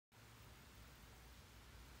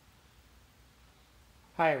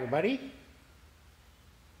Hi everybody.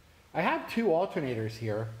 I have two alternators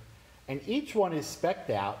here, and each one is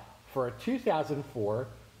spec'd out for a 2004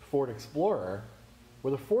 Ford Explorer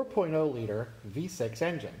with a 4.0 liter V6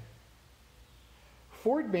 engine.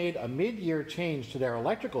 Ford made a mid-year change to their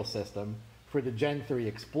electrical system for the Gen 3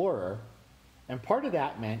 Explorer, and part of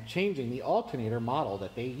that meant changing the alternator model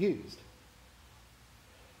that they used.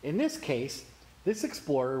 In this case, this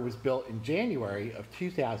Explorer was built in January of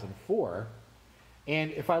 2004,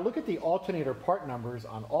 and if I look at the alternator part numbers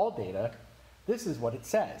on ALLDATA, this is what it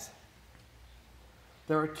says.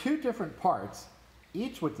 There are two different parts,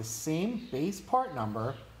 each with the same base part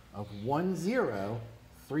number of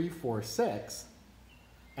 10346,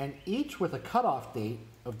 and each with a cutoff date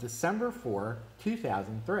of December 4,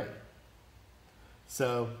 2003.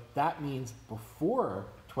 So that means before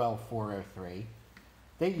 12403,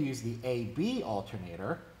 they use the AB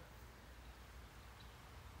alternator,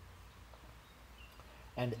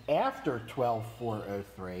 and after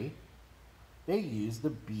 12403, they use the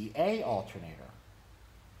BA alternator.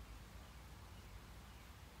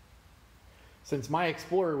 Since my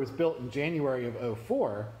Explorer was built in January of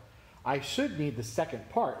 04, I should need the second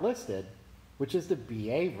part listed, which is the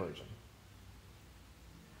BA version.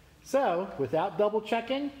 So, without double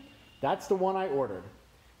checking, that's the one I ordered.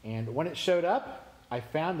 And when it showed up, I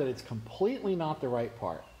found that it's completely not the right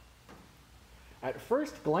part. At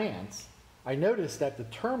first glance, I noticed that the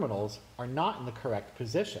terminals are not in the correct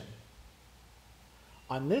position.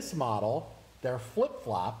 On this model, they're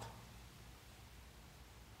flip-flopped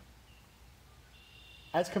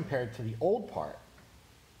as compared to the old part.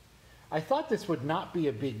 I thought this would not be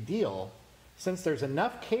a big deal since there's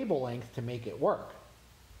enough cable length to make it work.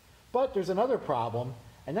 But there's another problem,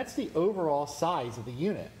 and that's the overall size of the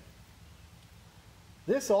unit.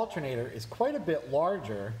 This alternator is quite a bit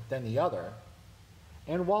larger than the other,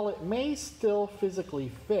 and while it may still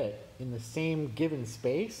physically fit in the same given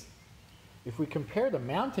space, if we compare the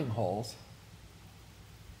mounting holes,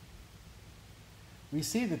 we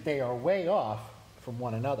see that they are way off from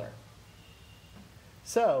one another.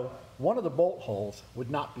 So, one of the bolt holes would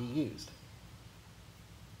not be used.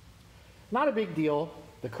 Not a big deal.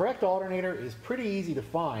 The correct alternator is pretty easy to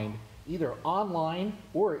find either online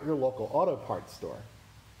or at your local auto parts store.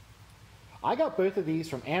 I got both of these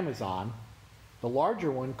from Amazon. The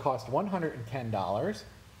larger one cost $110.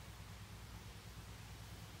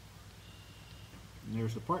 And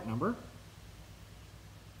there's the part number.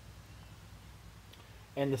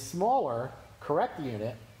 And the smaller, correct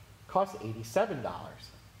unit costs $87.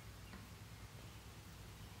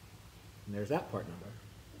 And there's that part number.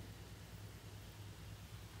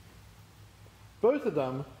 Both of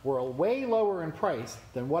them were way lower in price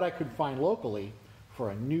than what I could find locally for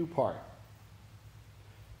a new part.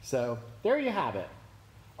 So there you have it.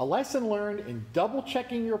 A lesson learned in double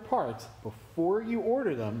checking your parts before you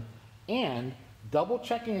order them and double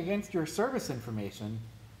checking against your service information,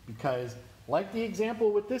 because like the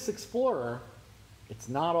example with this Explorer, it's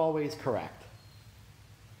not always correct.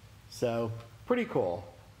 So pretty cool.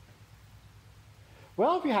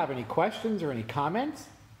 Well, if you have any questions or any comments,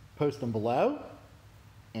 post them below.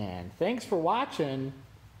 And thanks for watching.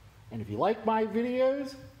 And if you like my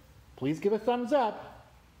videos, please give a thumbs up.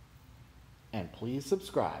 And please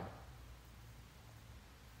subscribe.